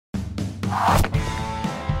I'm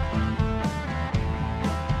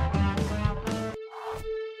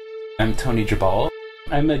Tony Geballe.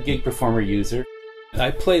 I'm a gig performer user.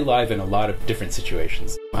 I play live in a lot of different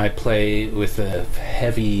situations. I play with a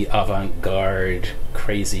heavy, avant-garde,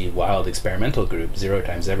 crazy, wild experimental group, Zero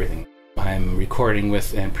Times Everything. I'm recording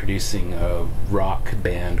with and producing a rock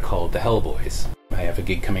band called the Hellboys. I have a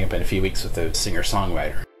gig coming up in a few weeks with a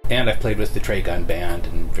singer-songwriter. And I've played with the Trey Gun Band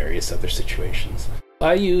and various other situations.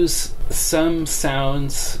 I use some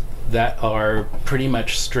sounds that are pretty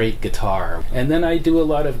much straight guitar, and then I do a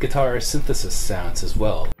lot of guitar synthesis sounds as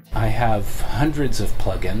well. I have hundreds of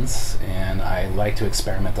plugins, and I like to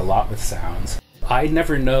experiment a lot with sounds. I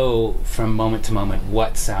never know from moment to moment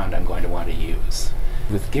what sound I'm going to want to use.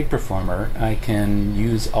 With Gig Performer, I can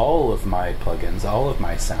use all of my plugins, all of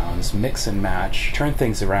my sounds, mix and match, turn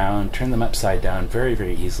things around, turn them upside down very,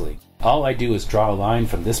 very easily. All I do is draw a line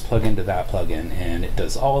from this plugin to that plugin, and it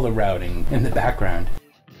does all the routing in the background.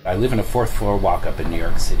 I live in a 4th floor walk-up in New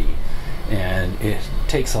York City, and it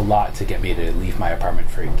takes a lot to get me to leave my apartment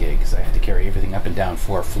for a gig, because I have to carry everything up and down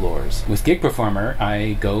 4 floors. With Gig Performer,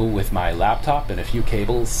 I go with my laptop and a few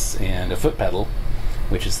cables and a foot pedal,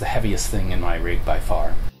 which is the heaviest thing in my rig by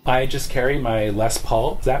far. I just carry my Les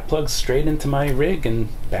Paul, that plugs straight into my rig, and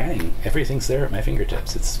bang, everything's there at my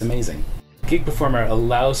fingertips. It's amazing. Gig Performer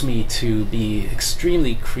allows me to be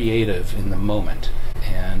extremely creative in the moment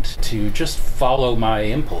and to just follow my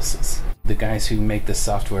impulses. The guys who make this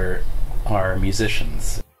software are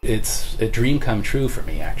musicians. It's a dream come true for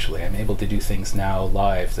me, actually. I'm able to do things now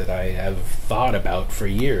live that I have thought about for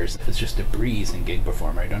years. It's just a breeze in Gig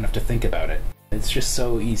Performer. I don't have to think about it. It's just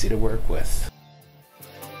so easy to work with.